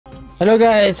Hello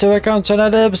guys, so welcome to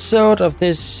another episode of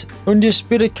this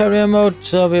Undisputed career mode.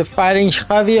 So we're fighting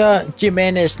Javier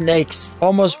Jimenez next.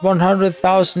 Almost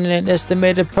 100,000 in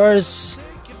estimated purse.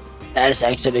 That is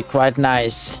actually quite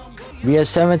nice. We are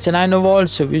 79 overall,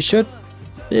 so we should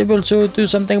be able to do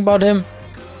something about him.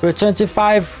 We're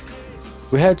 25.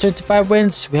 We have 25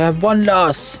 wins. We have 1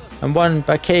 loss and 1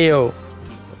 by KO.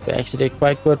 We're actually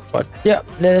quite good, but yeah,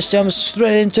 let's jump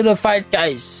straight into the fight,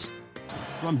 guys.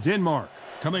 From Denmark,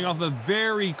 coming off a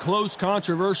very close,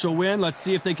 controversial win. Let's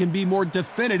see if they can be more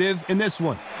definitive in this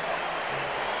one.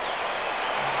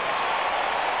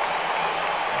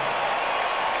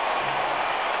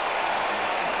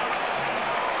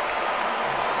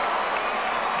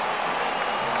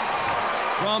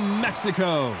 From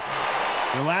Mexico,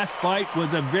 the last fight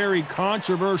was a very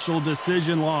controversial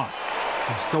decision loss.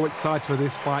 I'm so excited for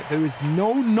this fight. There is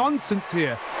no nonsense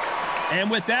here. And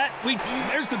with that,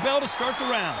 there's the bell to start the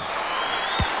round.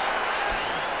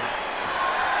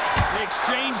 They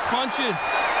exchange punches.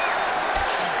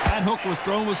 That hook was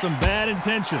thrown with some bad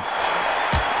intentions.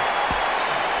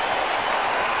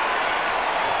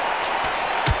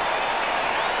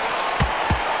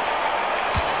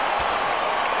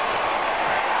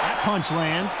 That punch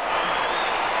lands.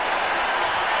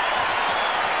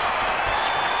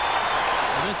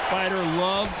 This fighter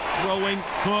loves throwing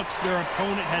hooks. Their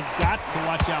opponent has got to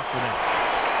watch out for that.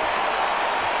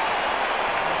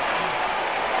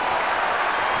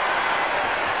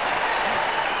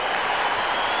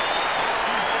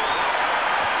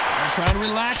 They're trying to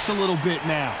relax a little bit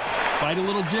now. Fight a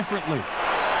little differently.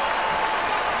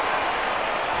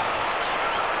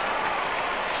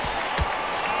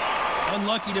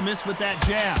 Unlucky to miss with that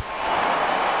jab.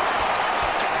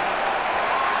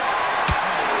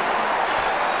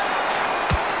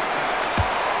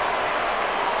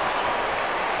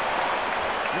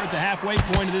 The halfway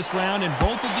point of this round, and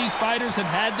both of these fighters have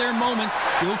had their moments.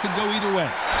 Still could go either way.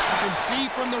 You can see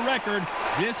from the record,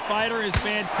 this fighter is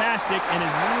fantastic and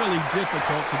is really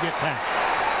difficult to get past.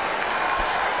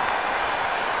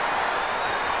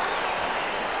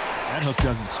 That hook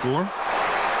doesn't score.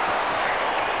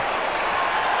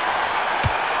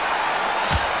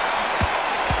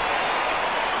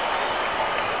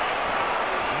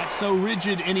 Not so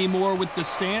rigid anymore with the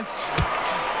stance.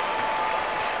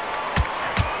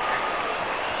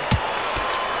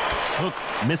 Hook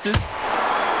misses.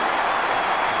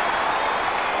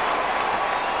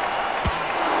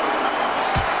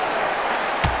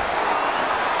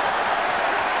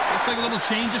 Looks like a little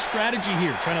change of strategy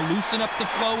here, trying to loosen up the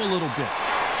flow a little bit.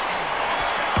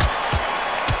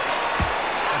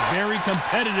 A very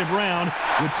competitive round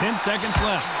with 10 seconds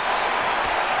left.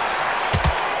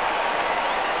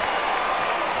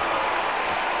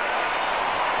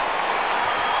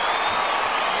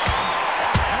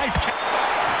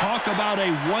 Talk about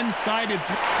a one-sided.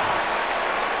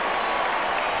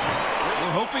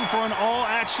 We're hoping for an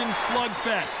all-action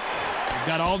slugfest. They've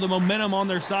got all the momentum on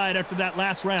their side after that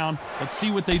last round. Let's see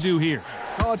what they do here.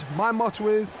 Todd, my motto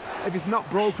is, if it's not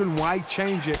broken, why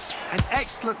change it? An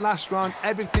excellent last round,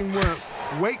 everything works.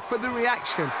 Wait for the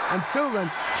reaction. Until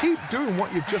then, keep doing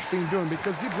what you've just been doing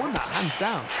because you've won that hands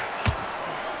down.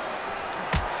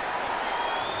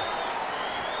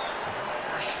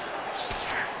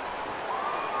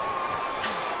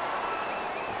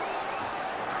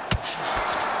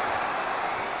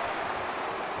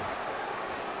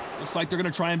 Looks like they're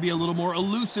going to try and be a little more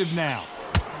elusive now.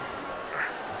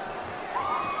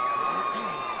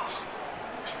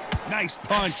 Nice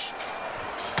punch.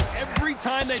 Every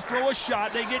time they throw a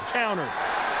shot, they get countered.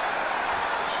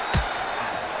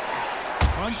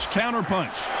 Punch, counter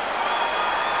punch.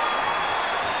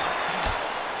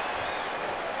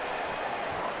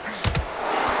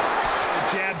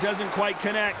 The jab doesn't quite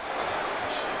connect.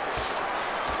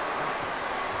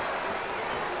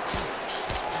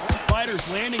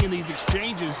 Fighters landing in these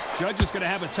exchanges, Judge is going to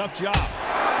have a tough job.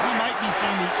 We might be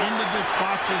seeing the end of this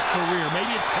boxer's career.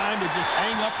 Maybe it's time to just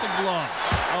hang up the gloves.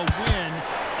 A win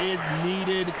is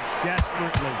needed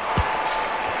desperately.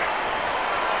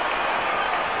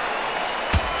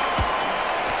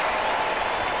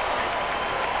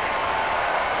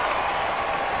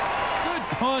 Good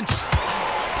punch.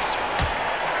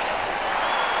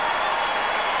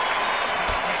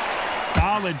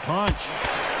 Solid punch.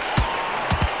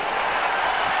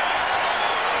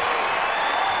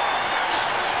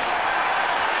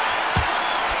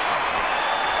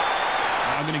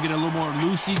 I'm going to get a little more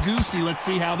loosey-goosey. Let's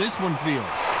see how this one feels.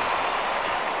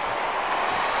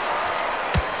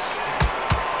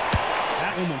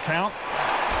 That one will count.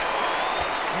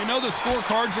 You know the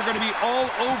scorecards are going to be all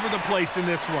over the place in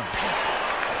this one.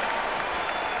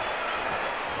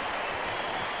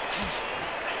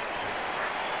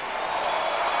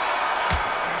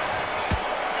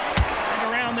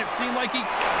 Around that seemed like he...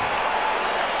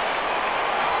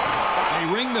 They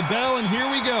ring the bell, and here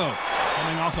we go.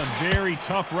 Coming off a very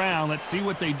tough round. Let's see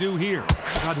what they do here.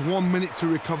 They've had 1 minute to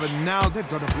recover. Now they've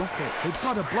got to bluff it. They've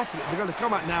got to bluff it. They've got to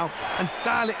come out now and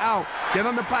style it out. Get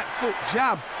on the back foot,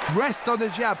 jab, rest on the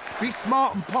jab. Be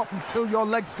smart and pop until your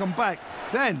legs come back.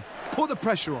 Then put the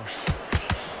pressure on.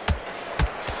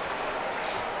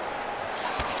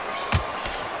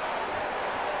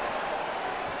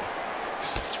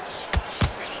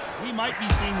 We might be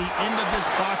seeing the end of this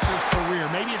boxer's career.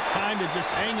 Maybe it's time to just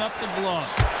hang up the gloves.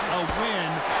 A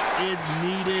win is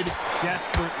needed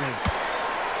desperately.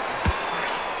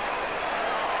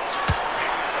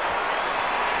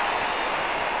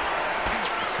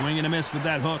 Swing and a miss with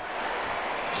that hook.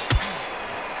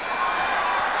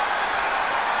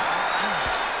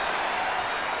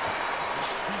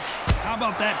 How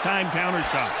about that time counter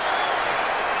shot?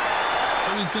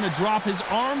 So he's going to drop his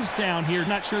arms down here.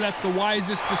 Not sure that's the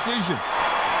wisest decision.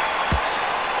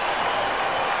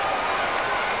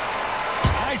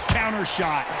 Nice counter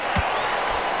shot.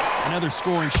 Another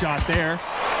scoring shot there.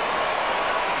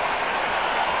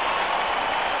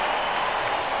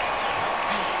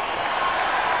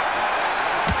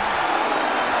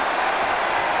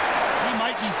 We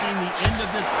might be seeing the end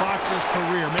of this boxer's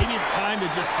career. Maybe it's time to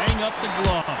just hang up the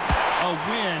gloves. A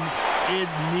win is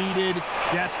needed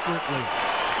desperately.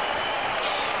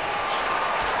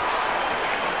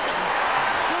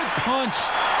 Good punch.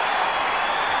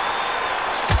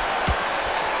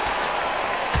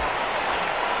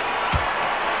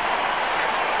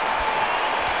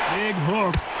 Big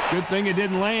hook. Good thing it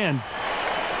didn't land.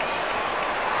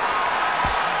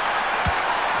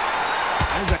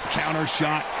 There's a counter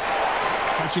shot.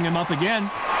 Touching him up again.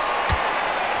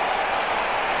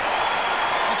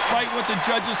 Despite what the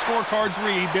judges' scorecards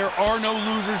read, there are no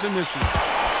losers in this one.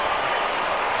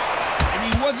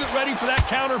 And he wasn't ready for that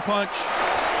counter punch.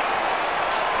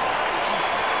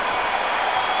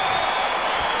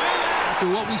 After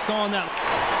what we saw in that...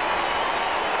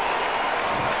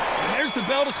 And there's the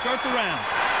bell to start the round.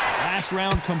 Last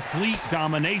round, complete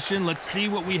domination. Let's see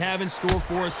what we have in store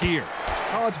for us here.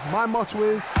 Todd, my motto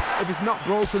is, if it's not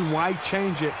broken, why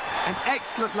change it? An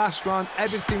excellent last round,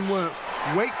 everything works.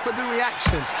 Wait for the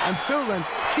reaction. Until then,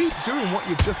 keep doing what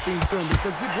you've just been doing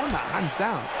because you've won that hands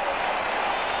down.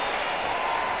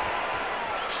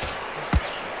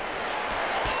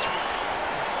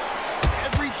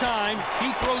 Every time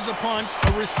he throws a punch,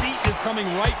 a receipt is coming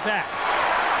right back.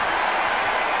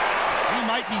 We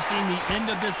might be seeing the end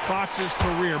of this boxer's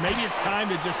career. Maybe it's time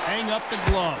to just hang up the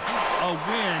gloves. A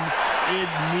win is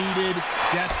needed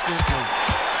desperately.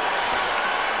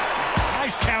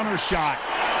 Nice counter shot.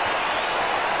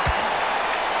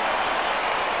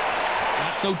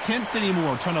 Not so tense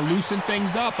anymore. Trying to loosen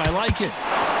things up. I like it.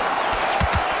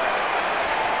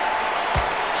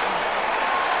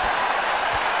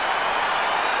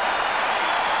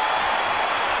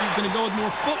 He's going to go with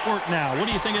more footwork now. What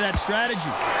do you think of that strategy?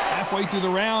 Halfway through the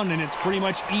round, and it's pretty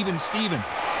much even Steven.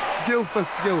 Skill for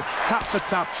skill, tap for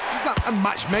tap. Just like a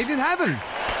match made in heaven.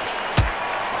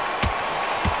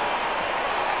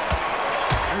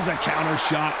 There's a counter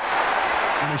shot.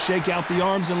 Going to shake out the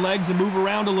arms and legs and move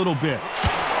around a little bit.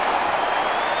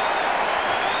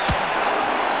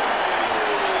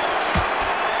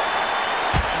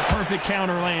 Perfect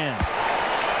counter lands.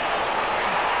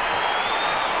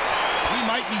 We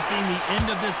might be seeing the end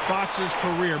of this boxer's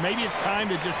career. Maybe it's time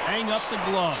to just hang up the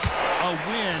gloves. A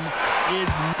win is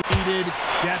needed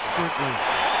desperately.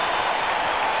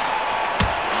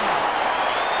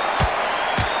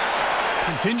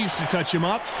 Continues to touch him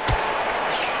up.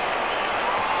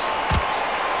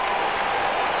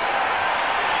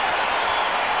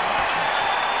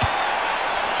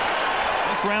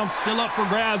 This round's still up for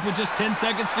grabs with just 10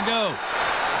 seconds to go.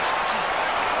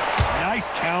 Nice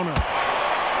counter.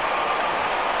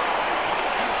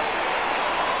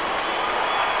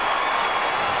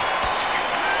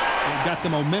 They've got the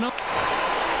momentum.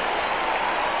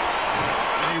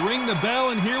 They ring the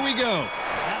bell, and here we go.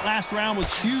 That last round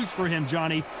was huge for him,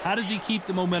 Johnny. How does he keep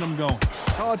the momentum going?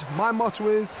 Todd, my motto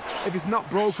is, if it's not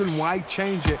broken, why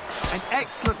change it? An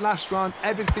excellent last round,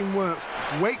 everything works.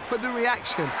 Wait for the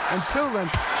reaction. Until then,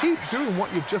 keep doing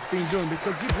what you've just been doing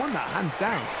because you've won that hands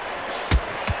down.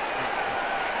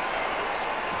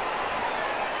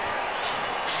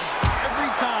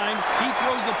 Every time he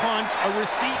throws a punch, a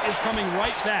receipt is coming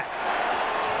right back.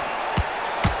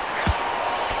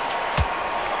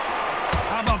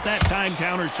 How about that time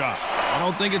counter shot? I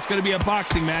don't think it's going to be a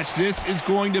boxing match. This is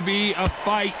going to be a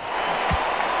fight.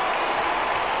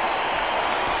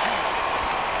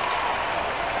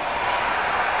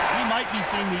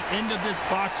 seeing the end of this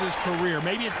boxer's career.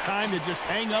 Maybe it's time to just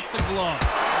hang up the gloves.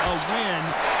 A win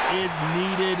is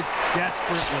needed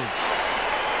desperately.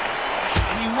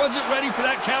 And he wasn't ready for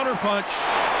that counterpunch.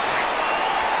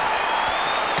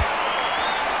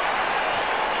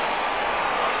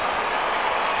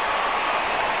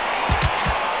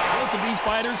 Both of these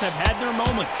fighters have had their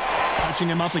moments. Touching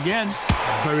him up again.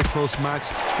 Very close match.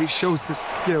 It shows the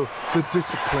skill, the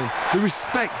discipline, the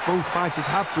respect both fighters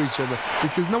have for each other,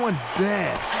 because no one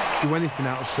dares do anything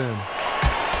out of turn.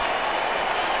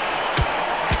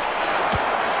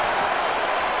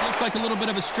 Looks like a little bit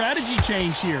of a strategy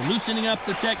change here, loosening up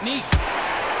the technique.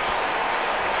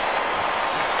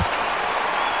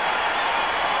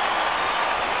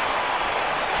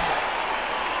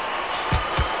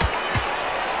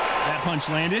 That punch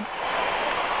landed.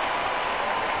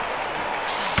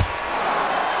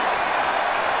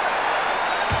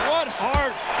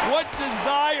 What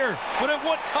desire, but at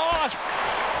what cost?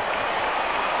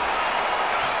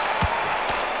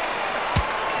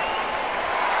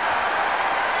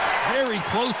 Very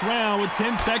close round with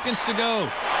 10 seconds to go.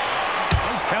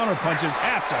 Those counter punches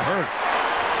have to hurt.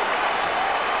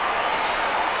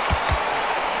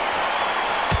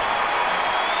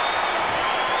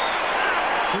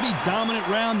 Pretty dominant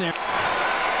round there.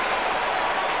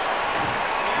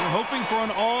 We're hoping for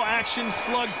an all-action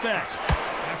slugfest.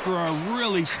 After a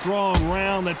really strong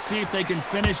round, let's see if they can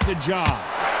finish the job.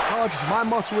 Todd, my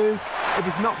motto is, if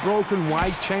it's not broken,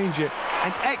 why change it?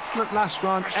 An excellent last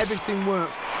round, everything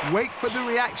works. Wait for the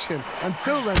reaction.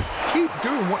 Until then, keep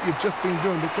doing what you've just been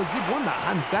doing, because you've won that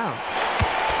hands down.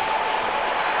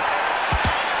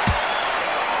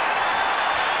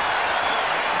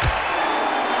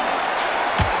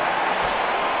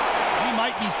 We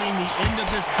might be seeing the end of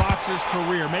this boxer's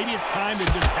career. Maybe it's time to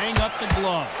just hang up the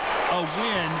gloves. A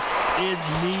win is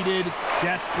needed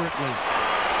desperately.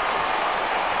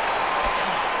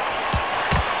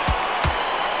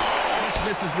 Just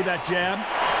misses with that jab.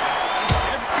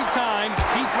 Every time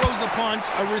he throws a punch,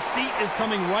 a receipt is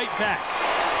coming right back.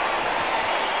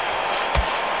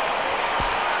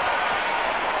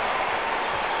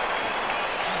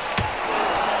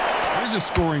 There's a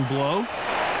scoring blow.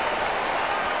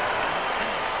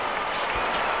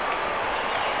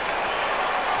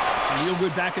 Real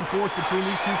good back and forth between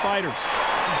these two fighters.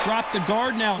 He's dropped the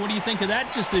guard now. What do you think of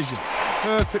that decision?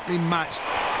 Perfectly matched.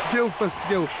 Skill for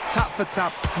skill, tap for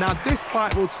tap. Now this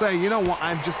fight will say, you know what,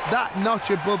 I'm just that notch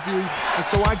above you, and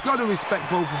so I've got to respect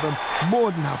both of them.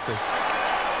 More than happy.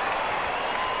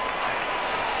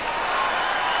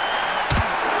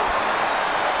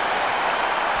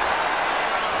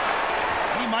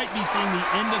 Be seeing the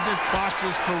end of this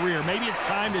boxer's career. Maybe it's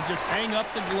time to just hang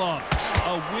up the gloves.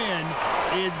 A win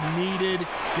is needed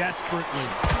desperately.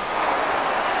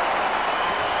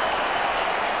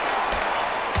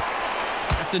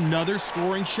 That's another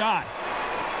scoring shot.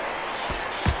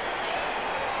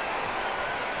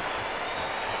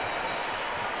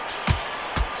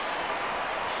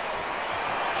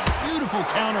 Beautiful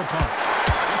counter punch.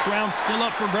 This round's still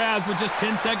up for grabs with just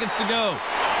 10 seconds to go.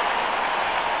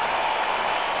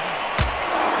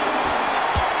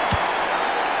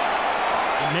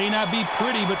 May not be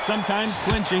pretty, but sometimes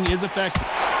clinching is effective.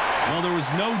 Well, there was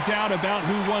no doubt about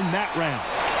who won that round.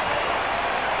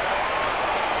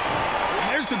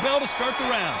 And there's the bell to start the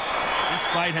round. This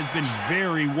fight has been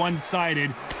very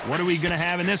one-sided. What are we going to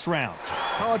have in this round?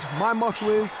 Todd, my motto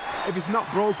is, if it's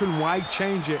not broken, why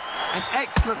change it? An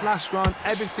excellent last round,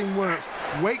 everything works.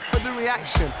 Wait for the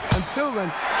reaction. Until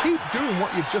then, keep doing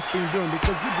what you've just been doing,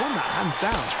 because you've won that hands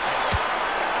down.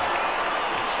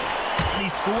 He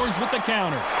scores with the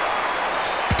counter.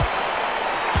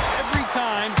 Every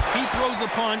time he throws a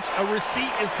punch, a receipt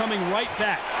is coming right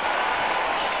back.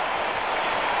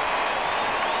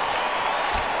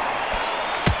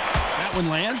 That one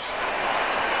lands.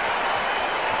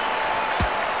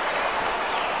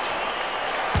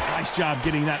 Nice job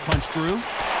getting that punch through.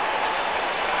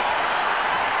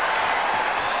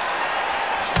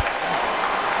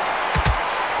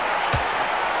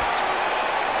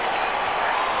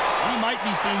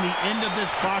 Be seeing the end of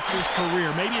this boxer's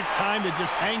career. Maybe it's time to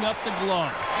just hang up the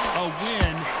gloves. A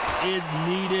win is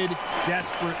needed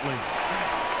desperately.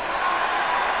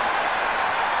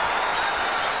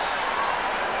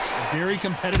 A very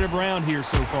competitive round here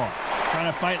so far.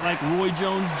 Trying to fight like Roy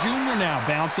Jones Jr. now,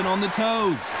 bouncing on the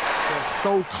toes. They're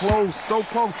so close, so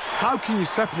close. How can you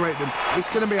separate them? It's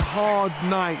going to be a hard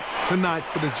night tonight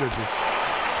for the judges.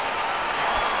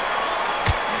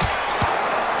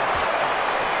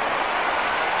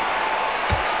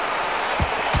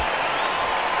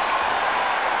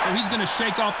 He's going to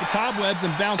shake off the cobwebs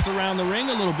and bounce around the ring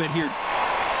a little bit here.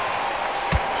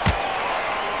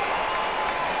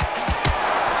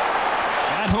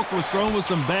 That hook was thrown with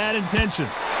some bad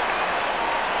intentions.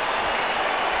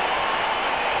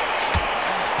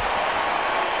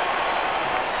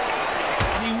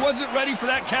 And he wasn't ready for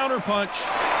that counter punch.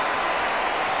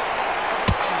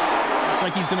 Looks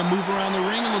like he's going to move around the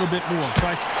ring a little bit more.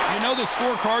 You know the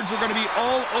scorecards are going to be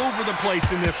all over the place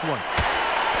in this one.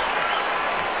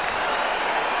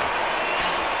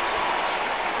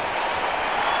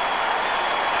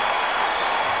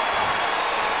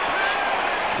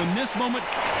 From this moment,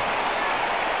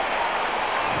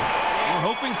 we're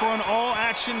hoping for an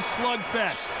all-action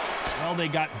slugfest. Well, they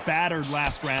got battered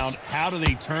last round. How do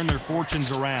they turn their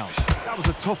fortunes around? That was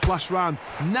a tough last round.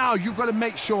 Now you've got to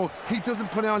make sure he doesn't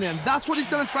put it on him. That's what he's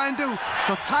going to try and do.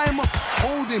 So tie him up,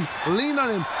 hold him, lean on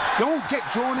him. Don't get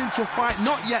drawn into a fight.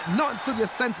 Not yet. Not until your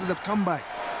senses have come back.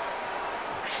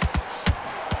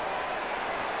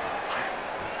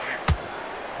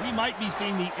 We might be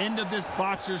seeing the end of this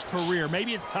boxer's career.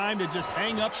 Maybe it's time to just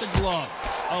hang up the gloves.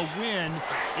 A win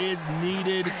is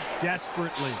needed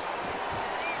desperately.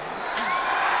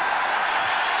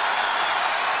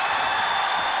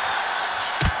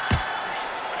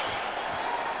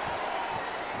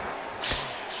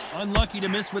 Unlucky to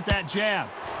miss with that jab.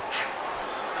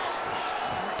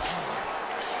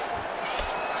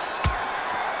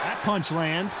 That punch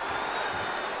lands.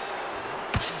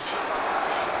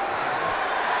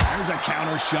 There's a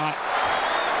counter shot.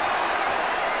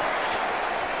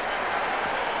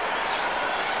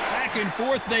 Back and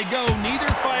forth they go. Neither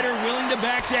fighter willing to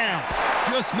back down.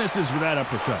 Just misses with that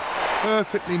uppercut.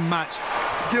 Perfectly matched.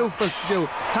 Skill for skill,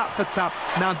 tap for tap.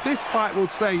 Now this fight will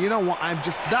say, you know what, I'm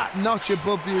just that notch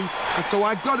above you, and so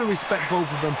I've got to respect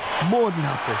both of them. More than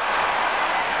happy.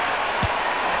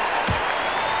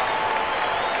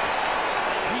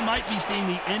 We might be seeing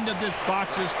the end of this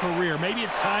boxer's career. Maybe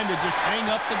it's time to just hang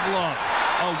up the gloves.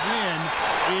 A win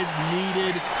is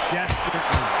needed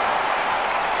desperately.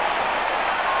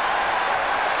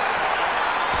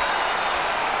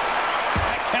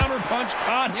 That counter punch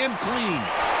caught him clean.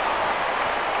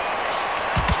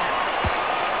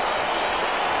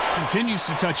 Continues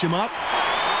to touch him up.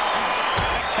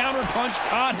 That counter punch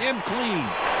caught him clean.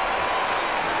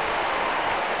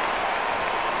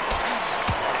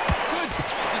 Good.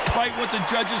 Despite what the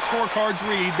judges' scorecards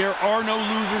read, there are no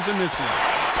losers in this one.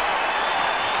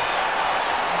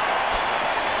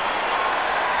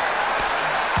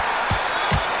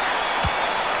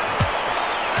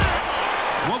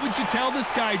 What would you tell this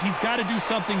guy? He's got to do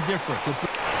something different.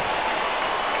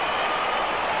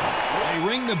 They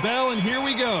ring the bell, and here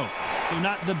we go. So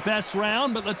not the best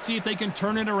round, but let's see if they can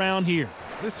turn it around here.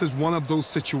 This is one of those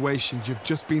situations. You've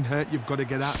just been hurt. You've got to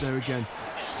get out there again.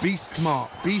 Be smart.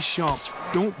 Be sharp.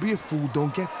 Don't be a fool.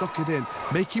 Don't get suckered in.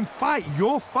 Make him fight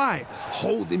your fight.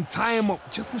 Hold him. Tie him up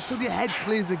just until your head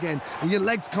clears again and your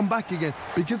legs come back again.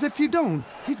 Because if you don't,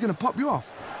 he's going to pop you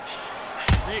off.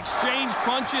 They exchange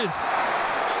punches.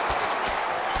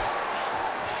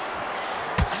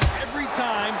 Every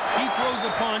time he throws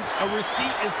a punch, a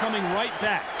receipt is coming right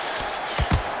back.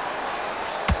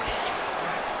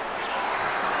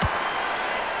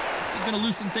 He's going to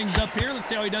loosen things up here. Let's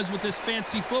see how he does with this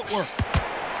fancy footwork.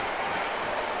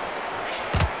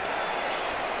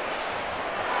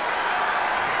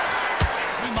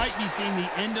 We might be seeing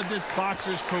the end of this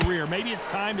boxer's career. Maybe it's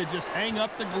time to just hang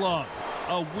up the gloves.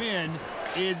 A win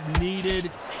is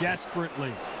needed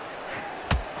desperately.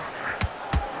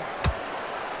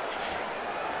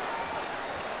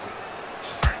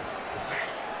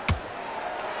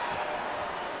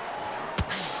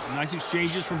 Nice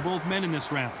exchanges from both men in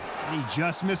this round. And he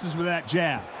just misses with that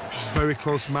jab. Very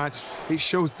close match. It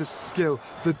shows the skill,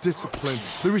 the discipline,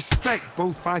 the respect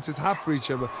both fighters have for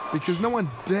each other, because no one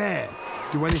dare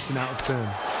do anything out of turn.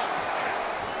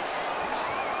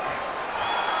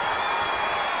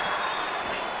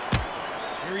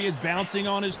 Here he is bouncing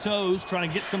on his toes, trying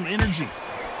to get some energy.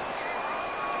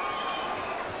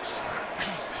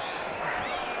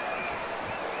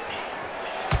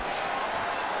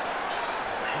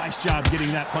 Nice job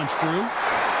getting that punch through.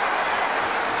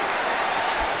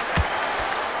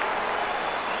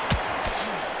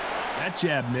 That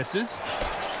jab misses.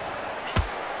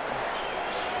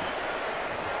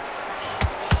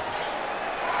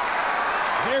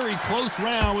 Very close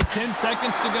round with 10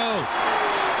 seconds to go.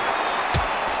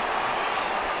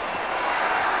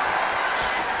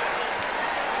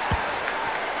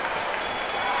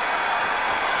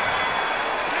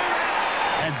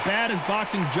 As bad as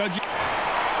boxing judging.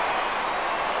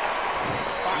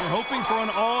 We're hoping for an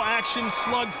all-action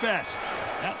slugfest.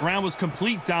 That round was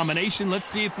complete domination. Let's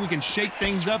see if we can shake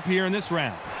things up here in this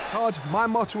round. Todd, my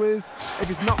motto is, if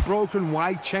it's not broken,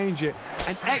 why change it?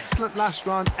 An excellent last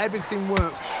round, everything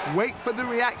works. Wait for the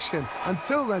reaction.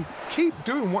 Until then, keep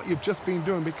doing what you've just been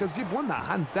doing because you've won that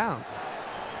hands down.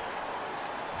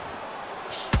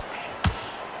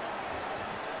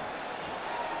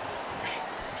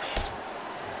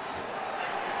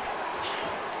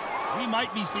 We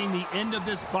might be seeing the end of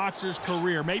this boxer's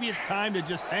career. Maybe it's time to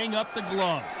just hang up the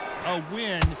gloves. A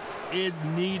win is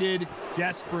needed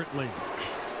desperately.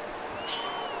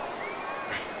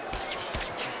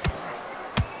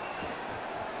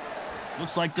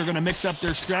 Looks like they're going to mix up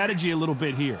their strategy a little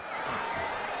bit here.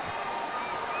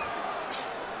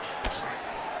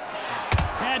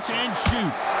 Catch and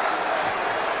shoot.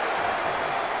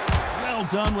 Well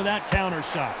done with that counter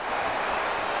shot.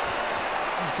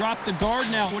 He's dropped the guard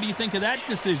now. What do you think of that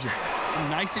decision? Some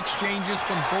nice exchanges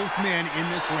from both men in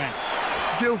this round.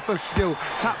 Skill for skill,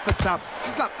 tap for tap.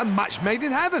 Just like a match made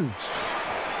in heaven.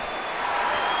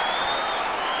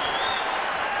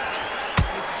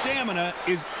 His stamina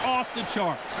is off the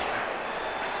charts.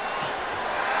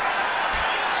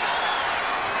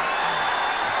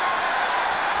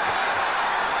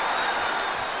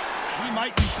 We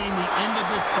might be seeing the end of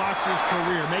this boxer's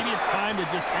career. Maybe it's time to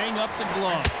just hang up the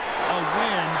gloves. A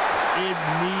win is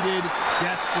needed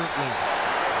desperately.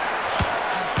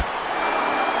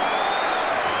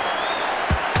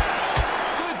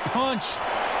 Good punch.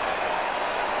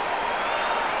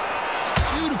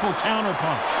 Beautiful counter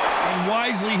punch. And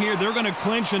wisely here, they're going to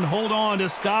clinch and hold on to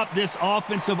stop this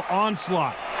offensive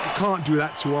onslaught. You can't do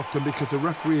that too often because the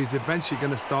referee is eventually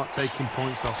going to start taking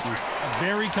points off you. A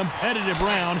very competitive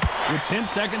round with 10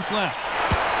 seconds left.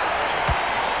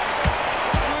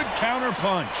 Good counter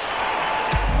punch.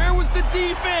 Where was the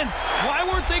defense? Why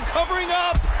weren't they covering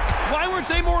up? Why weren't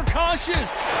they more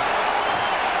cautious?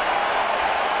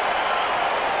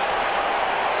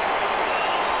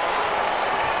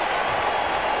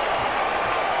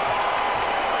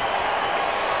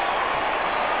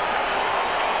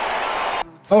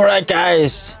 Alright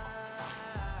guys,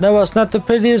 that was not the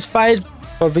prettiest fight,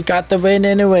 but we got the win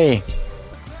anyway.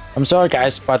 I'm sorry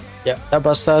guys, but yeah, that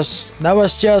was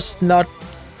just not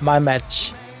my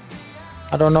match.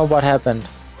 I don't know what happened.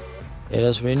 Let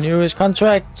us renew his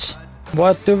contract.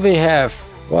 What do we have?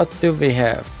 What do we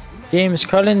have? James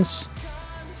Collins.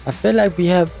 I feel like we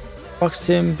have boxed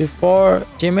him before.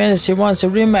 Jimenez, he wants a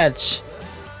rematch.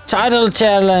 Title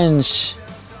challenge.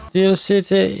 Steel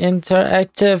City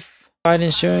Interactive. Fight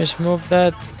insurance, move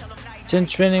that. 10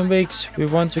 training weeks. We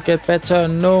want to get better.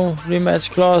 No rematch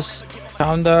clause.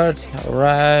 Countered.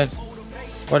 Alright.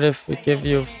 What if we give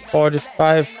you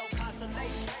 45?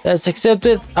 That's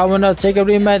accepted. I will not take a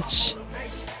rematch.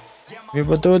 We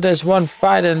will do this one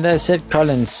fight and that's it,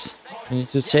 Collins. We need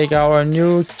to take our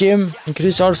new gym.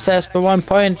 Increase all stats by 1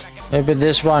 point. Maybe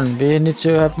this one. We need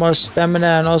to have more stamina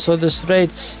and also the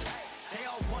straights.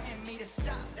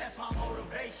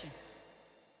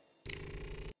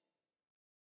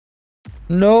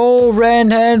 No ran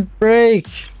hand break.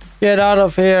 Get out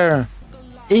of here.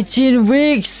 18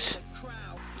 weeks.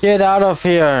 Get out of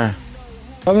here.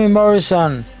 Tommy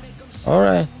Morrison.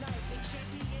 Alright.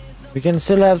 We can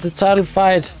still have the title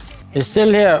fight. It's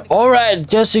still here. Alright.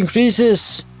 Just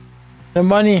increases the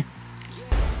money.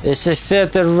 It's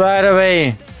accepted right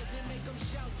away.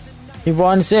 He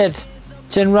wants it.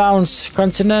 10 rounds.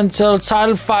 Continental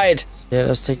title fight. Yeah,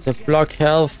 let's take the block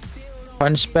health.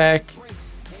 Punch back.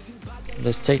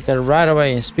 Let's take that right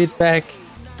away. Speed back.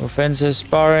 Offensive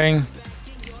sparring.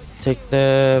 Let's take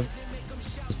the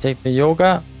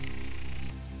yoga.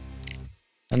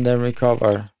 And then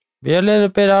recover. We're a little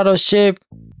bit out of shape.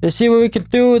 Let's see what we can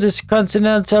do. This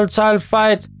continental title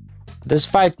fight. Let's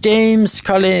fight James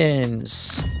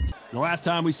Collins. The last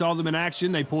time we saw them in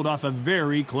action, they pulled off a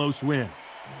very close win.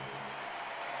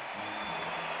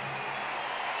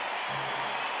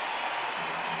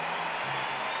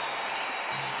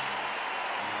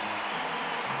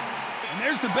 And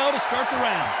there's the bell to start the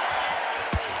round.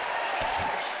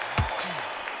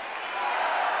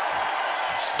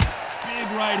 Big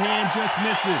right hand just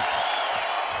misses.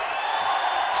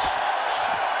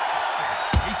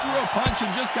 He threw a punch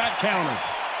and just got countered.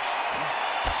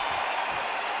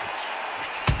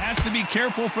 Has to be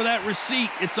careful for that receipt.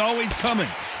 It's always coming.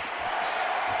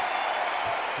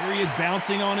 Here he is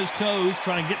bouncing on his toes,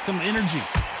 trying to get some energy.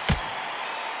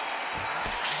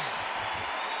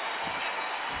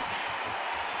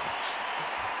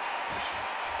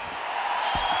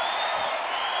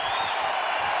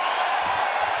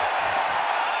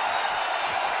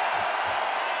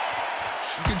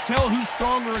 tell who's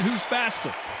stronger and who's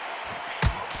faster.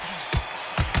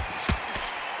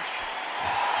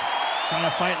 Trying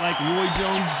to fight like Roy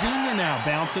Jones Jr. now,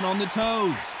 bouncing on the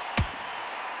toes.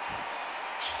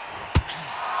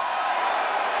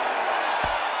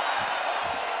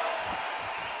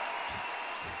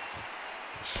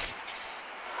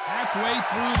 Halfway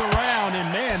through the round,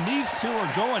 and man, these two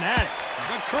are going at it.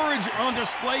 The courage on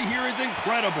display here is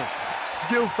incredible.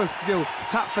 Skill for skill,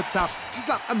 tap for tap, just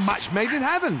like a match made in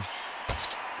heaven.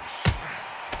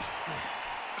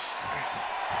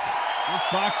 This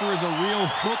boxer is a real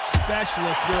hook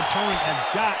specialist. Their opponent has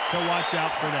got to watch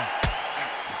out for that.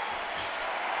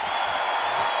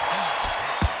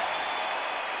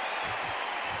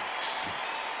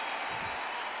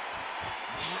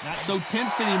 Not so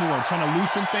tense anymore, trying to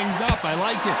loosen things up. I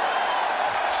like it.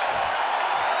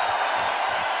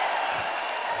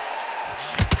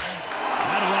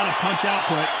 Not a lot of punch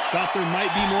output. Thought there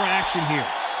might be more action here.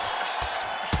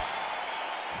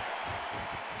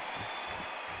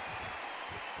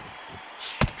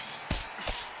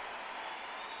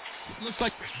 Looks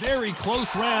like a very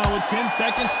close round with 10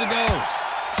 seconds to go.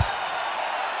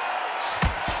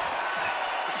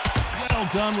 Well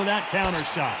done with that counter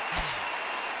shot.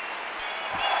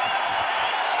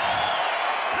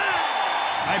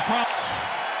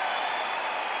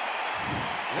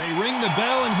 They ring the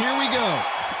bell, and here we go.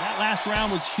 That last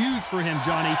round was huge for him,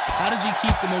 Johnny. How does he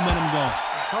keep the momentum going?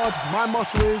 Todd, my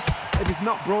motto is, if it's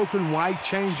not broken, why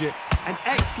change it? An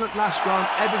excellent last round,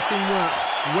 everything works.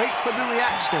 Wait for the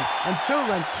reaction. Until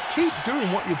then, keep doing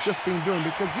what you've just been doing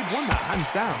because you've won that hands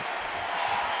down.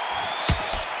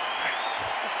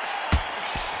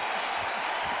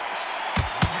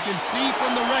 You can see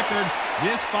from the record,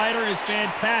 this fighter is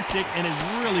fantastic and is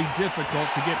really difficult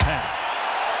to get past.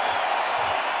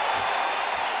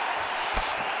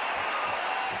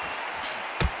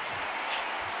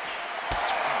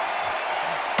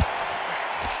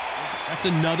 That's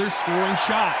another scoring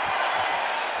shot.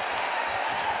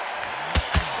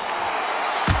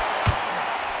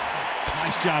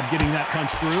 Nice job getting that punch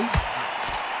through.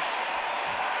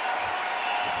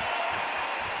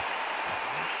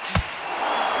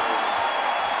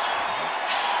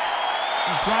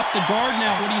 He's dropped the guard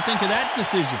now. What do you think of that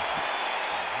decision?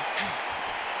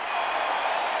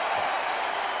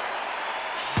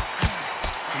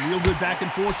 Some real good back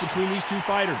and forth between these two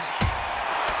fighters.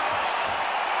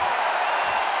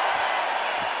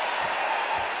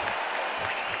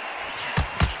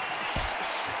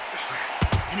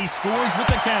 And he scores with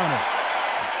the counter.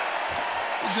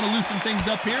 He's going to loosen things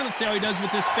up here. Let's see how he does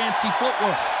with this fancy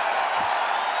footwork.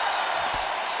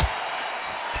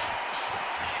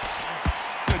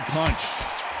 Good punch.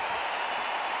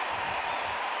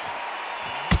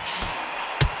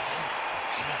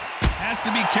 Has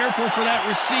to be careful for that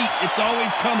receipt. It's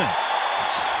always coming.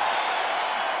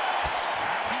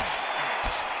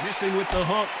 Missing with the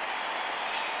hook.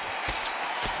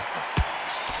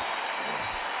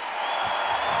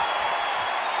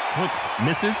 Hook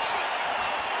misses.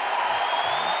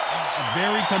 A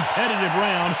very competitive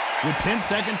round with 10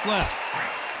 seconds left.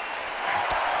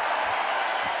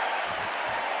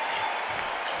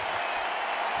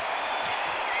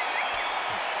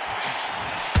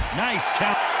 Nice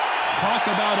count. Talk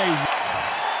about a...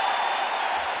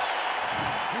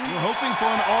 We're hoping for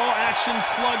an all-action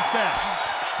slugfest.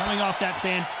 Coming off that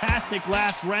fantastic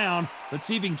last round, let's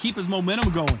see if he can keep his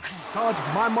momentum going. Todd,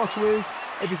 my motto is,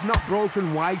 if it's not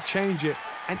broken, why change it?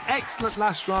 An excellent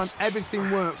last round, everything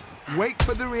works. Wait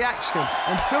for the reaction.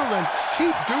 Until then,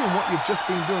 keep doing what you've just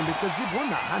been doing because you've won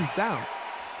that hands down.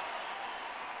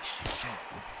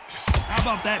 How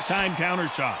about that time counter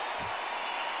shot?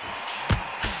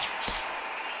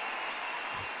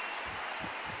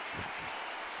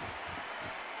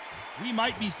 We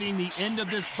might be seeing the end of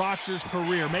this boxer's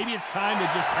career. Maybe it's time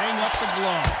to just hang up the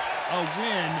gloves. A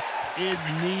win is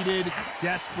needed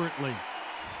desperately.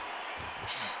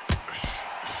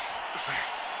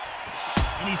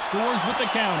 And he scores with the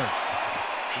counter.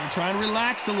 They're trying to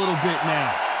relax a little bit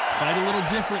now. Fight a little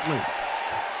differently.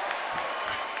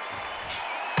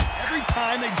 Every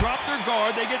time they drop their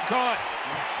guard, they get caught.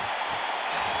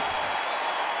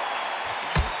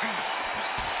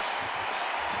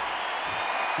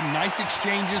 Some nice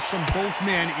exchanges from both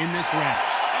men in this round.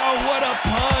 Oh, what a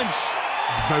punch!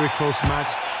 Very close match.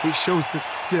 It shows the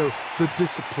skill, the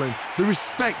discipline, the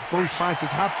respect both fighters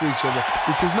have for each other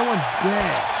because no one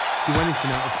dare do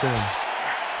anything out of turn.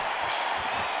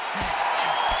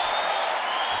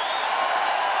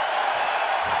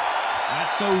 Not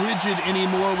so rigid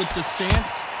anymore with the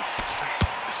stance.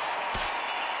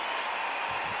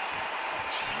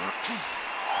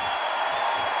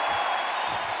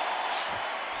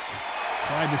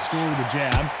 to score with a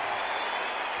jab.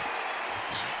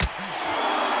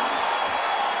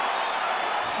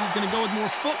 He's going to go with more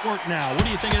footwork now. What do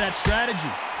you think of that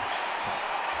strategy?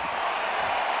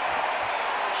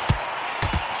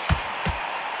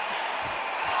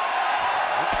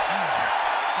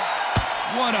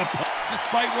 What a...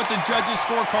 Despite what the judges'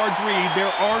 scorecards read, there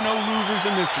are no losers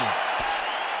in this one.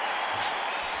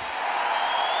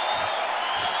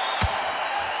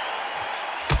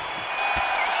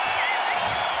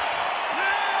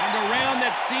 And a round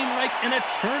that seemed like an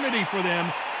eternity for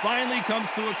them finally comes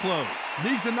to a close.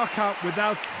 Leaves a knockout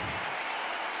without...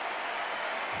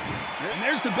 And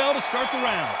there's the bell to start the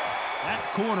round. That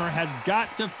corner has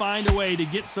got to find a way to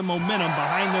get some momentum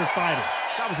behind their fighter.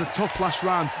 That was a tough last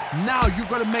round. Now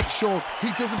you've got to make sure he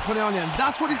doesn't put it on you, and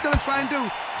that's what he's going to try and do.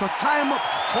 So tie him up,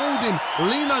 hold him,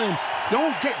 lean on him.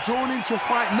 Don't get drawn into a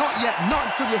fight. Not yet,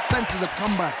 not until your senses have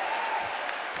come back.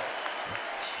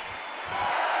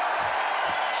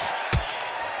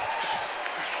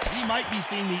 We might be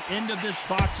seeing the end of this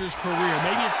boxer's career.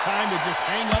 Maybe it's time to just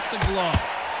hang up the gloves.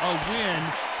 A win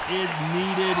is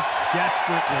needed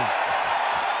desperately.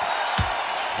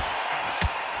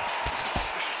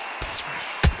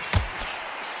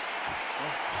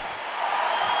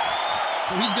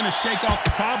 So he's going to shake off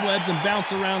the cobwebs and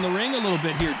bounce around the ring a little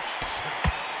bit here.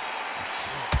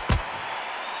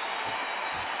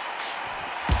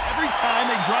 Every time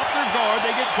they drop their guard,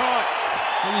 they get caught.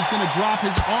 So he's going to drop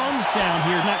his arms down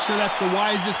here. Not sure that's the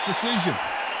wisest decision.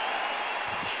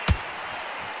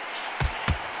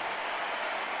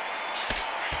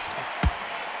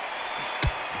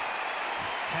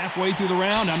 Halfway through the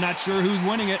round, I'm not sure who's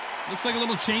winning it. Looks like a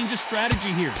little change of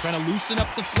strategy here, trying to loosen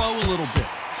up the flow a little bit.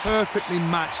 Perfectly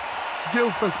matched, skill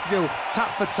for skill,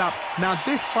 tap for tap. Now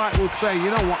this fight will say,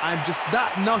 you know what, I'm just that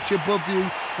notch above you,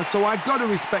 and so I've got to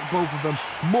respect both of them.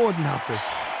 More than happy.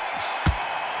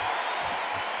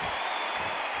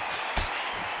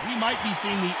 We might be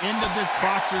seeing the end of this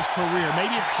boxer's career.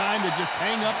 Maybe it's time to just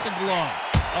hang up the gloves.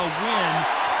 A win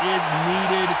is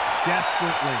needed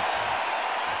desperately.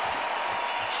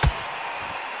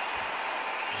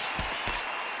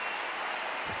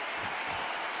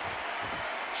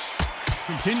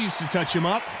 Continues to touch him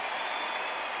up.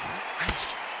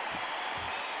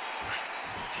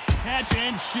 Catch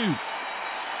and shoot.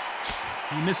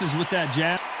 He misses with that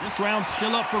jab. This round's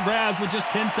still up for grabs with just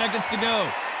 10 seconds to go.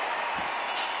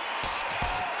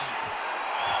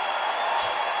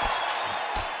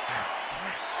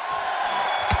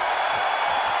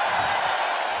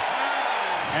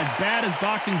 As bad as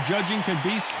boxing judging can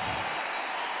be,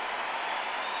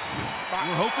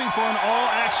 we're hoping for an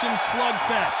all-action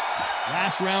slugfest.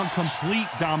 Last round, complete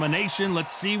domination.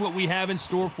 Let's see what we have in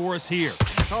store for us here.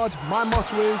 Todd, my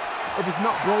motto is, if it's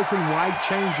not broken, why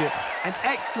change it? An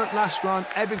excellent last round,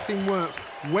 everything works.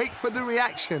 Wait for the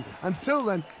reaction. Until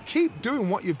then, keep doing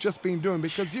what you've just been doing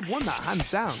because you've won that hands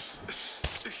down.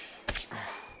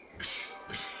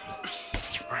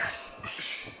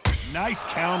 Nice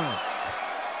counter.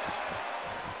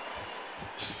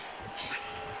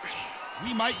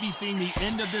 We might be seeing the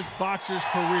end of this boxer's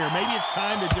career. Maybe it's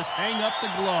time to just hang up the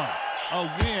gloves. A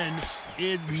win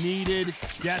is needed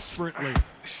desperately.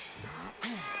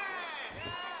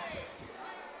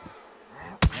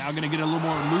 Now going to get a little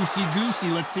more loosey-goosey.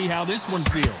 Let's see how this one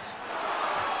feels.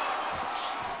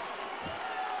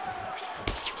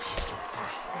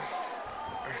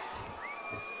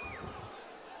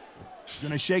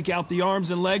 Going to shake out the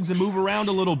arms and legs and move around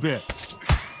a little bit.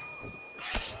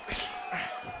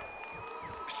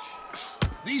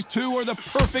 These two are the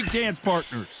perfect dance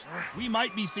partners. We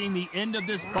might be seeing the end of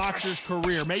this boxer's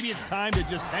career. Maybe it's time to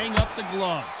just hang up the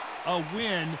gloves. A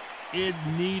win is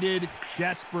needed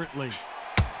desperately.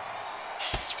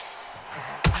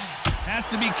 Has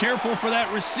to be careful for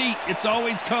that receipt. It's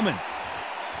always coming.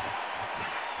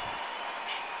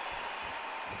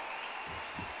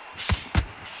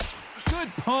 Good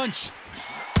punch.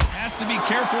 Has to be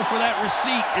careful for that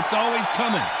receipt. It's always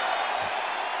coming.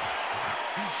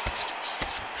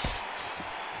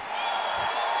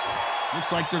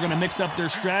 Looks like they're going to mix up their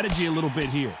strategy a little bit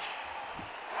here.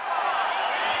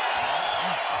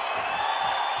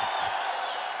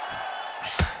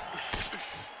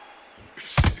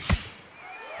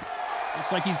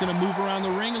 Looks like he's going to move around the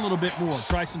ring a little bit more,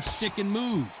 try some stick and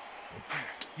move.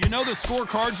 You know the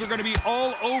scorecards are going to be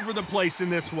all over the place in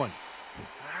this one.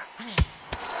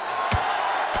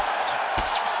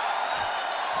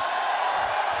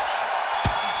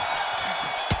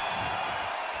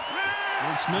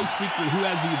 It's no secret who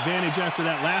has the advantage after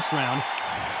that last round.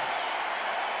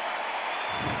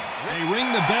 They ring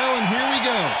the bell, and here we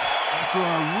go. after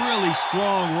a really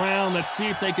strong round. Let's see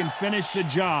if they can finish the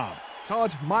job.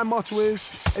 Todd, my motto is,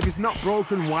 if it's not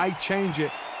broken, why change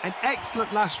it? An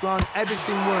excellent last round,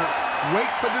 everything works. Wait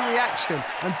for the reaction.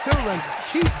 Until then,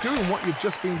 keep doing what you've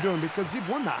just been doing because you've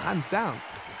won that hands down.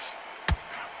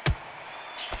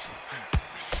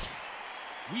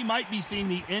 We might be seeing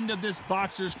the end of this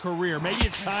boxer's career. Maybe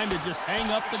it's time to just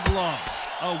hang up the gloves.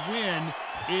 A win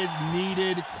is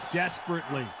needed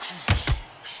desperately.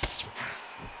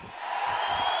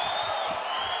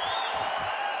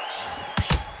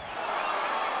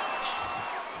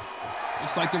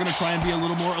 Looks like they're going to try and be a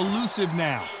little more elusive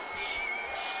now.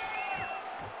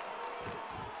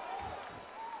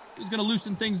 He's going to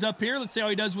loosen things up here. Let's see how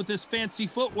he does with this fancy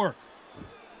footwork.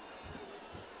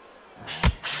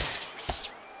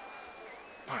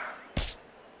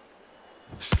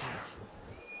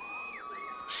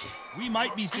 We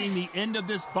might be seeing the end of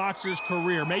this boxer's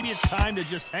career. Maybe it's time to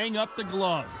just hang up the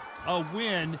gloves. A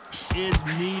win is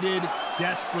needed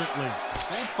desperately.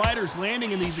 Both fighters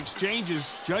landing in these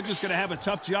exchanges. Judge is going to have a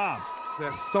tough job.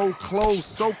 They're so close,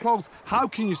 so close. How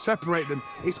can you separate them?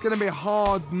 It's going to be a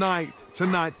hard night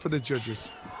tonight for the judges.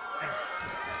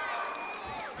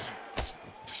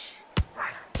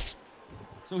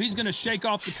 So he's going to shake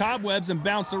off the cobwebs and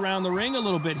bounce around the ring a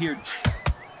little bit here.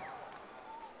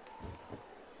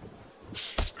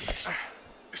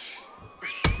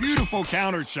 Beautiful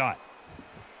counter shot.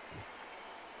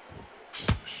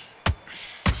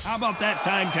 How about that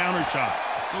time counter shot?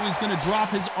 So he's going to drop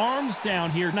his arms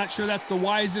down here. Not sure that's the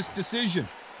wisest decision.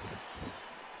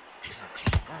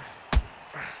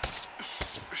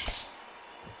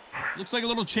 Looks like a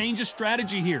little change of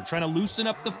strategy here. Trying to loosen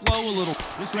up the flow a little.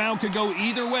 This round could go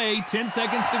either way. 10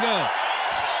 seconds to go.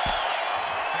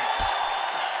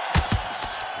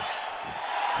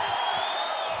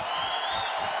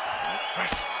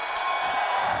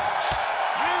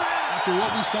 After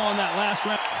what we saw in that last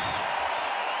round.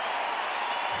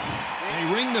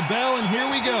 They ring the bell, and here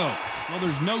we go. Well,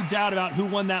 there's no doubt about who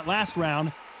won that last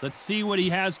round. Let's see what he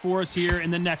has for us here in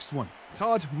the next one.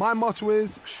 Todd, my motto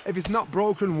is, if it's not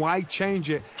broken, why change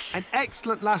it? An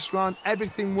excellent last round,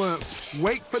 everything works.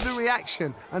 Wait for the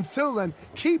reaction. Until then,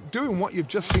 keep doing what you've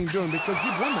just been doing because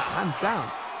you've won that hands down.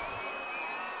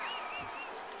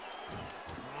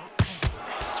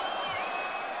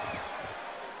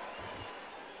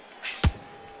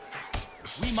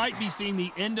 We might be seeing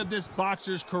the end of this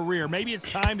boxer's career. Maybe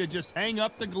it's time to just hang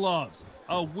up the gloves.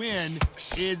 A win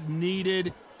is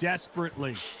needed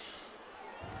desperately.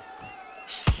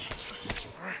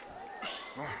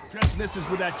 Just misses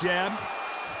with that jab.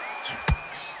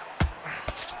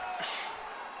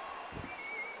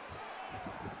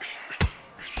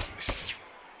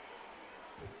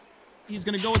 He's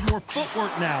going to go with more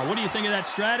footwork now. What do you think of that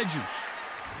strategy?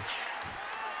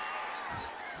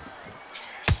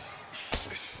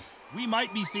 We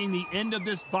might be seeing the end of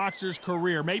this boxer's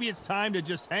career. Maybe it's time to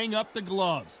just hang up the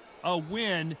gloves. A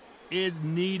win is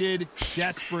needed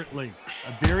desperately.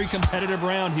 A very competitive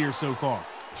round here so far.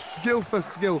 Skill for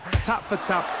skill, tap for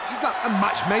tap. She's like a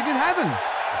match made in heaven.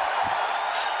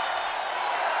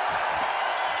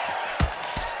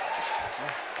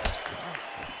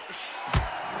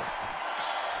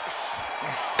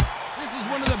 This is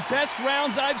one of the best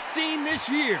rounds I've seen this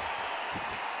year.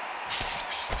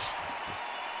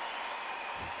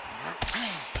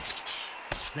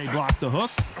 They block the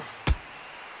hook.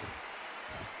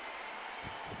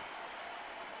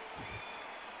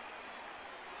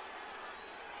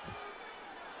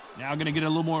 Now going to get a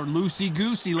little more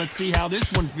loosey-goosey. Let's see how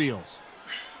this one feels.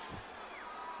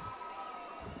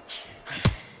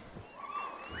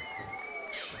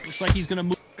 Looks like he's going to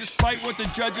move. Despite what the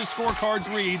judges'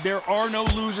 scorecards read, there are no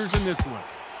losers in this one.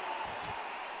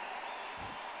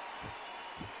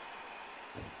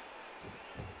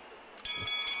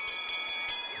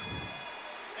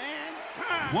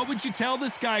 What would you tell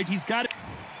this guy? He's got it.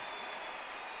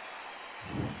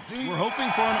 We're hoping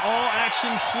for an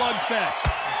all-action slugfest.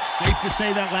 Safe to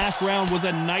say that last round was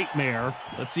a nightmare.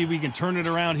 Let's see if we can turn it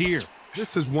around here.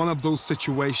 This is one of those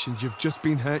situations. You've just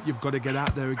been hurt. You've got to get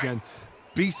out there again.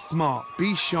 Be smart.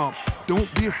 Be sharp. Don't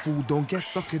be a fool. Don't get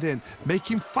suckered in. Make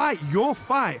him fight your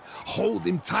fight. Hold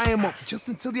him. Tie him up just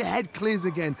until your head clears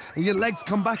again and your legs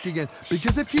come back again.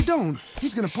 Because if you don't,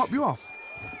 he's going to pop you off.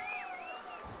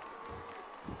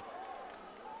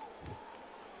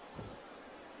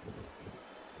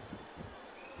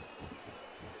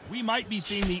 We might be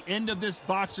seeing the end of this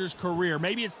boxer's career.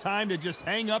 Maybe it's time to just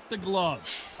hang up the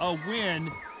gloves. A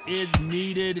win is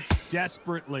needed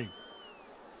desperately.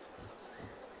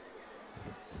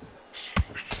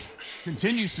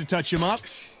 Continues to touch him up.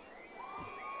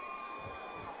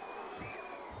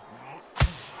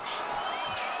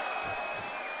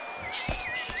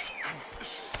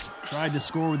 Tried to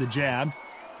score with a jab.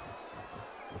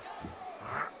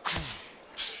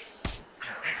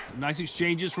 Nice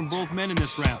exchanges from both men in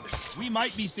this round. We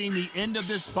might be seeing the end of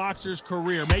this boxer's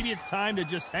career. Maybe it's time to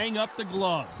just hang up the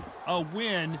gloves. A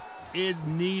win is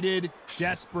needed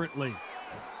desperately.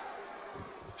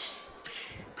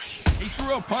 He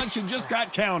threw a punch and just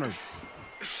got countered.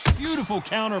 Beautiful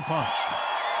counter punch.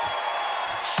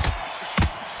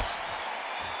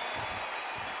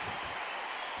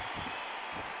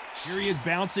 Here he is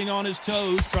bouncing on his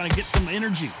toes, trying to get some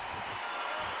energy.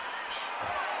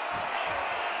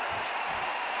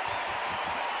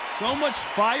 So much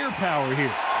firepower here.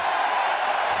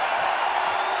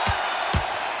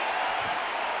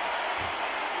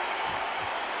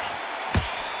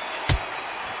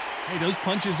 Hey, those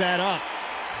punches add up.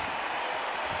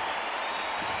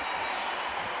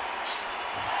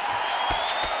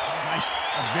 Nice,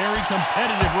 a very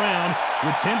competitive round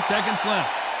with 10 seconds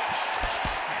left.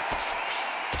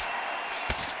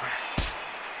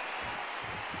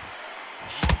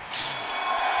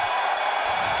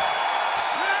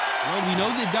 Well, we know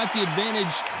they've got the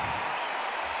advantage.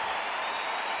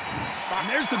 And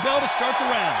there's the bell to start the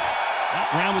round.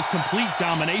 That round was complete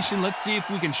domination. Let's see if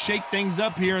we can shake things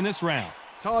up here in this round.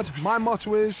 Todd, my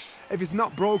motto is, if it's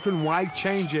not broken, why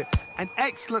change it? An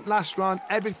excellent last round,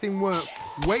 everything works.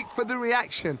 Wait for the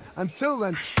reaction. Until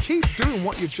then, keep doing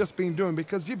what you've just been doing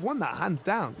because you've won that hands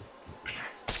down.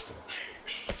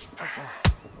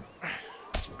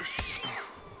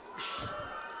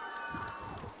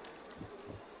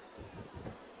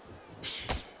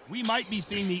 We might be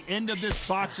seeing the end of this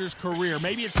boxer's career.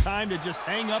 Maybe it's time to just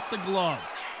hang up the gloves.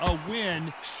 A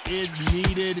win is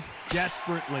needed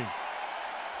desperately.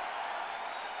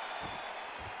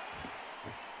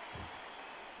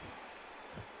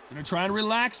 Gonna try and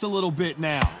relax a little bit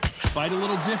now. Fight a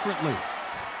little differently.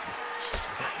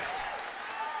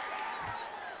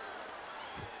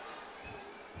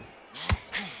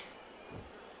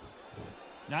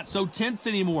 Not so tense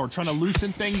anymore. Trying to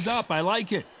loosen things up. I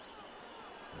like it.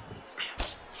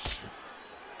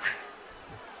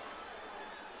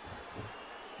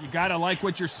 You gotta like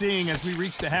what you're seeing as we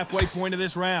reach the halfway point of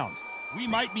this round. We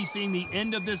might be seeing the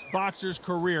end of this boxer's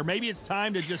career. Maybe it's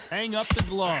time to just hang up the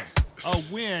gloves. A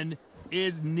win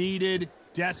is needed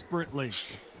desperately.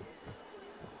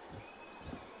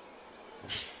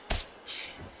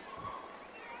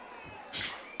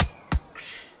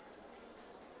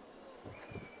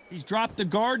 He's dropped the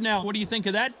guard now. What do you think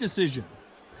of that decision?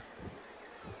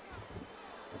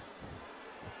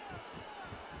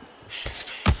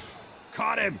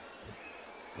 Caught him.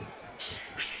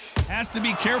 Has to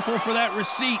be careful for that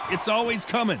receipt. It's always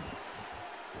coming.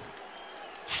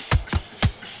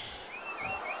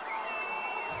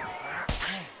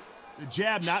 The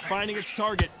jab not finding its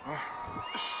target.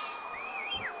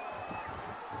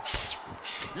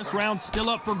 This round's still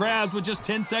up for grabs with just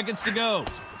 10 seconds to go.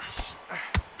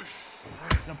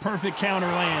 The perfect counter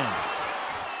lands.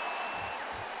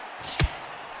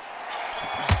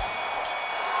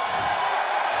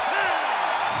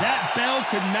 That bell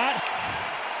could not.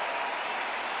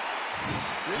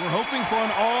 We're hoping for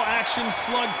an all-action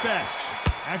slugfest.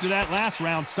 After that last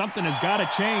round, something has got to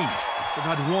change. They've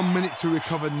had 1 minute to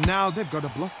recover. Now they've got to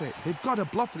bluff it. They've got to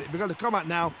bluff it. They've got to come out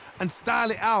now and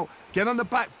style it out. Get on the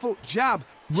back foot, jab,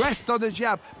 rest on the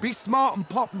jab. Be smart and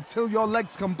pop until your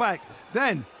legs come back.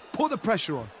 Then put the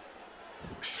pressure on.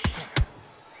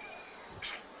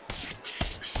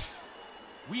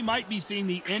 We might be seeing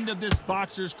the end of this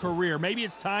boxer's career. Maybe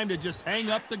it's time to just hang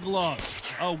up the gloves.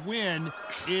 A win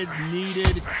is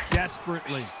needed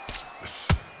desperately.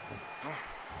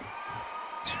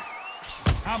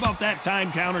 How about that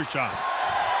time counter shot?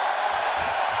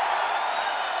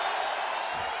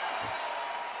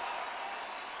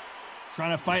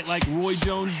 Trying to fight like Roy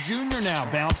Jones Jr. now,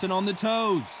 bouncing on the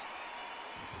toes.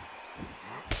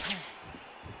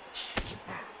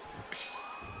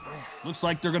 Looks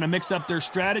like they're going to mix up their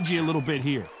strategy a little bit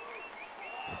here.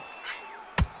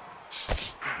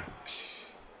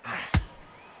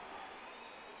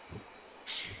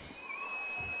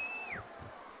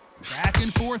 Back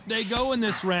and forth they go in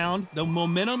this round. The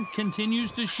momentum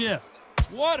continues to shift.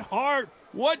 What heart,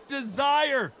 what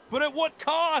desire, but at what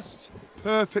cost?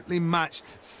 Perfectly matched,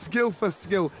 skill for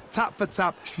skill, tap for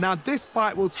tap. Now this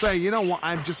fight will say, you know what,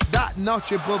 I'm just that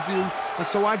notch above you, and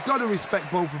so I've got to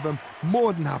respect both of them.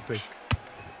 More than happy.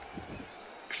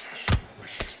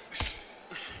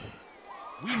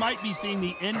 We might be seeing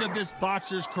the end of this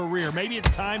boxer's career. Maybe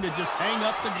it's time to just hang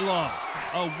up the gloves.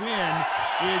 A win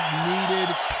is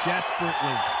needed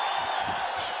desperately.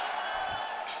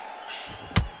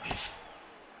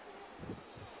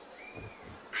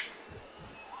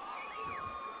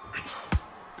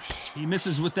 He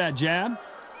misses with that jab.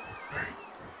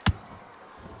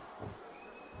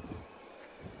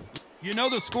 You know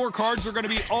the scorecards are going to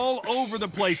be all over the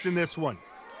place in this one.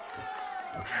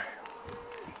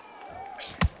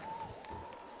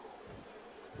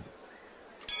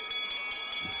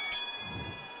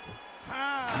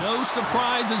 No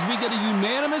surprise as we get a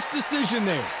unanimous decision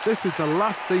there. This is the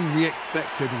last thing we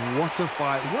expected. What a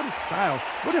fight, what a style,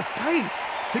 what a pace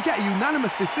to get a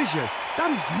unanimous decision.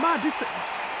 That is mad.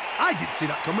 I didn't see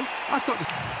that coming. I thought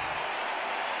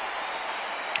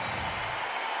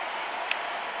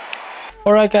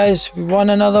Alright guys, we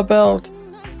won another belt.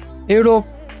 Europe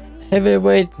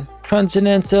Heavyweight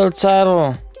Continental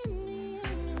title.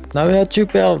 Now we have 2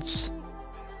 belts.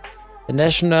 The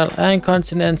national and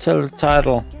continental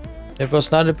title. It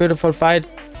was not a beautiful fight.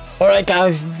 Alright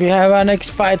guys, we have our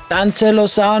next fight. Deontay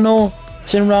Lozano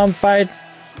 10-round fight.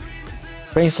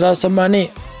 Brings lots of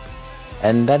money.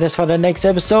 And that is for the next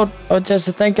episode. I would just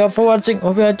thank you all for watching.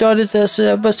 Hope you enjoyed this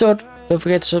episode. Don't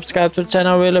forget to subscribe to the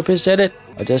channel. I really appreciate it.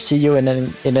 I'll just see you in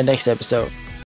the next episode.